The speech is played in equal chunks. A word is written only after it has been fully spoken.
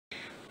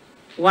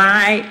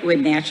Why would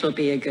Nashville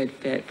be a good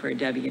fit for a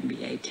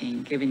WNBA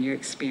team, given your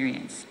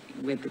experience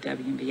with the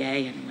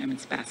WNBA and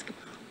women's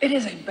basketball? It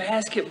is a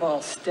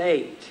basketball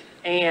state.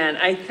 And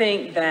I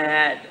think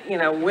that,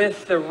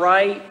 with the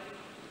right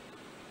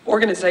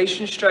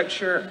organization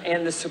structure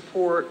and the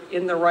support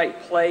in the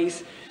right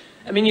place,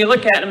 you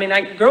look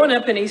at, growing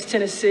up in East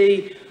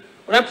Tennessee,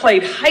 when I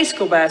played high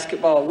school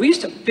basketball, we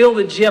used to fill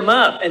the gym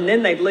up and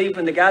then they'd leave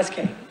when the guys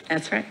came.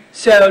 That's right.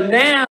 So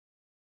now,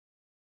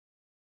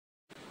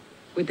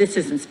 well, this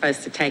isn't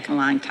supposed to take a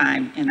long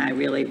time, and I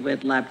really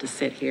would love to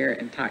sit here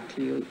and talk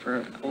to you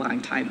for a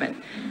long time, but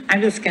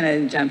I'm just going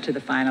to jump to the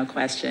final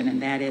question,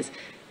 and that is,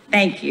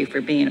 thank you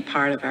for being a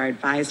part of our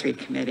advisory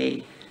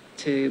committee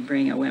to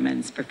bring a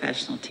women's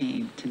professional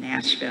team to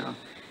Nashville.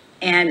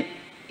 And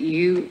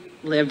you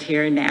lived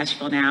here in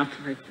Nashville now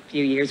for a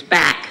few years,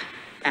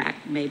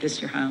 made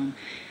this your home.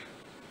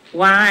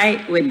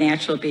 Why would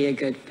Nashville be a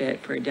good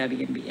fit for a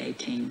WNBA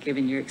team,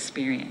 given your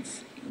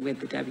experience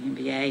with the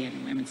WNBA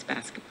and women's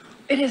basketball?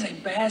 it is a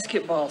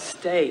basketball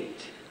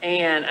state.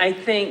 And I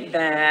think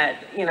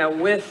that,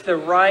 with the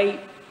right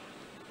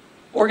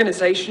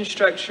organization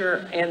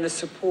structure and the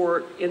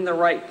support in the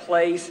right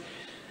place,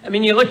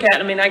 you look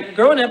at,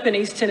 growing up in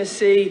East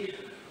Tennessee,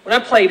 when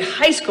I played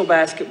high school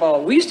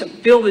basketball, we used to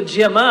fill the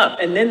gym up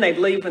and then they'd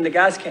leave when the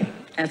guys came.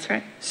 That's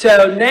right.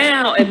 So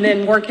now, and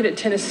then working at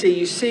Tennessee,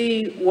 you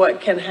see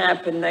what can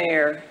happen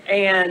there.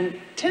 And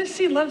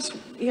Tennessee loves,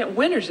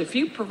 winners. If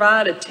you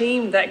provide a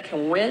team that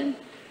can win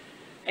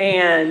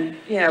and,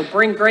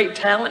 bring great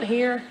talent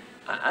here,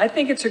 I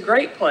think it's a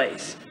great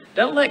place.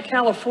 Don't let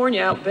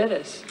California outbid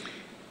us.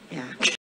 Yeah.